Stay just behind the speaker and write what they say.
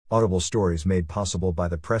Audible stories made possible by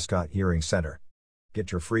the Prescott Hearing Center.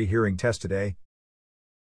 Get your free hearing test today.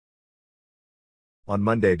 On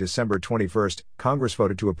Monday, December 21st, Congress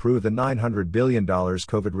voted to approve the $900 billion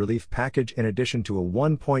COVID relief package in addition to a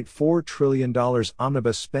 $1.4 trillion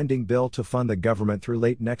omnibus spending bill to fund the government through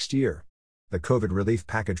late next year. The COVID relief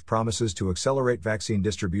package promises to accelerate vaccine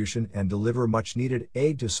distribution and deliver much-needed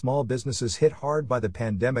aid to small businesses hit hard by the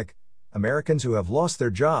pandemic, Americans who have lost their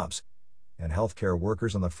jobs, and healthcare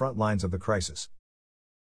workers on the front lines of the crisis.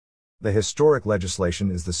 The historic legislation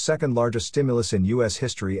is the second largest stimulus in U.S.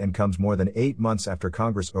 history and comes more than 8 months after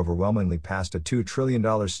Congress overwhelmingly passed a $2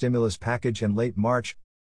 trillion stimulus package in late March.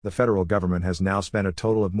 The federal government has now spent a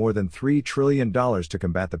total of more than $3 trillion to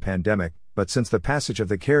combat the pandemic, but since the passage of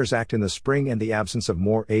the CARES Act in the spring and the absence of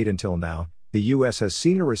more aid until now, the U.S. has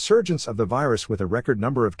seen a resurgence of the virus with a record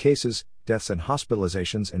number of cases, deaths and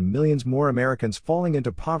hospitalizations, and millions more Americans falling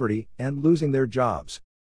into poverty and losing their jobs.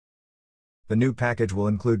 The new package will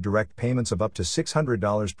include direct payments of up to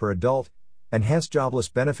 $600 per adult, enhanced jobless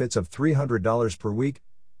benefits of $300 per week,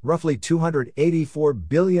 roughly $284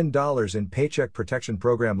 billion in Paycheck Protection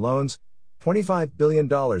Program loans, $25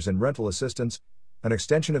 billion in rental assistance, an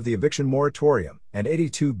extension of the eviction moratorium, and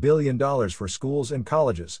 $82 billion for schools and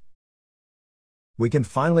colleges. We can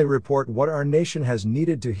finally report what our nation has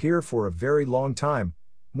needed to hear for a very long time.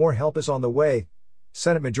 More help is on the way,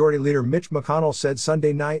 Senate Majority Leader Mitch McConnell said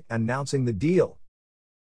Sunday night, announcing the deal.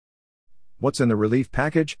 What's in the relief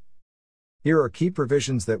package? Here are key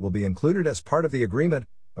provisions that will be included as part of the agreement,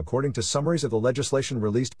 according to summaries of the legislation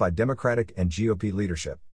released by Democratic and GOP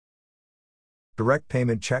leadership. Direct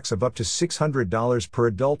payment checks of up to $600 per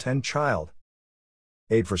adult and child.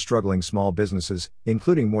 Aid for struggling small businesses,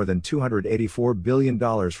 including more than $284 billion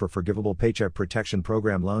for forgivable Paycheck Protection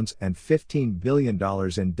Program loans and $15 billion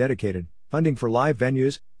in dedicated funding for live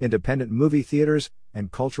venues, independent movie theaters,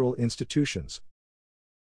 and cultural institutions.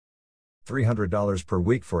 $300 per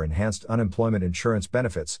week for enhanced unemployment insurance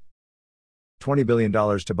benefits. $20 billion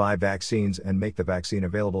to buy vaccines and make the vaccine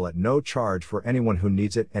available at no charge for anyone who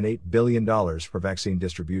needs it, and $8 billion for vaccine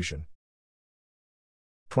distribution.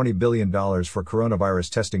 $20 billion for coronavirus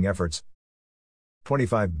testing efforts.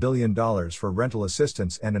 $25 billion for rental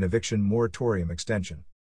assistance and an eviction moratorium extension.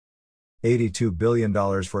 $82 billion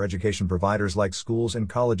for education providers like schools and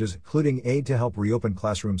colleges, including aid to help reopen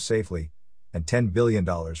classrooms safely, and $10 billion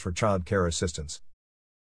for child care assistance.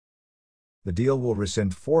 The deal will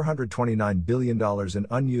rescind $429 billion in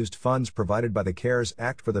unused funds provided by the CARES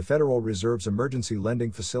Act for the Federal Reserve's emergency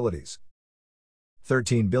lending facilities.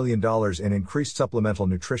 $13 billion in increased Supplemental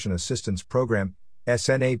Nutrition Assistance Program,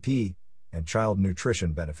 SNAP, and child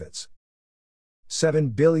nutrition benefits.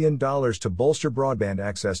 $7 billion to bolster broadband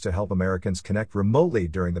access to help Americans connect remotely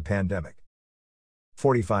during the pandemic.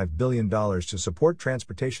 $45 billion to support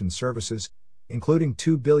transportation services, including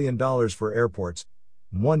 $2 billion for airports,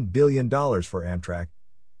 $1 billion for Amtrak,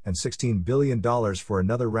 and $16 billion for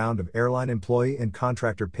another round of airline employee and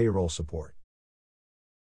contractor payroll support.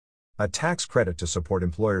 A tax credit to support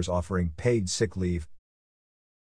employers offering paid sick leave,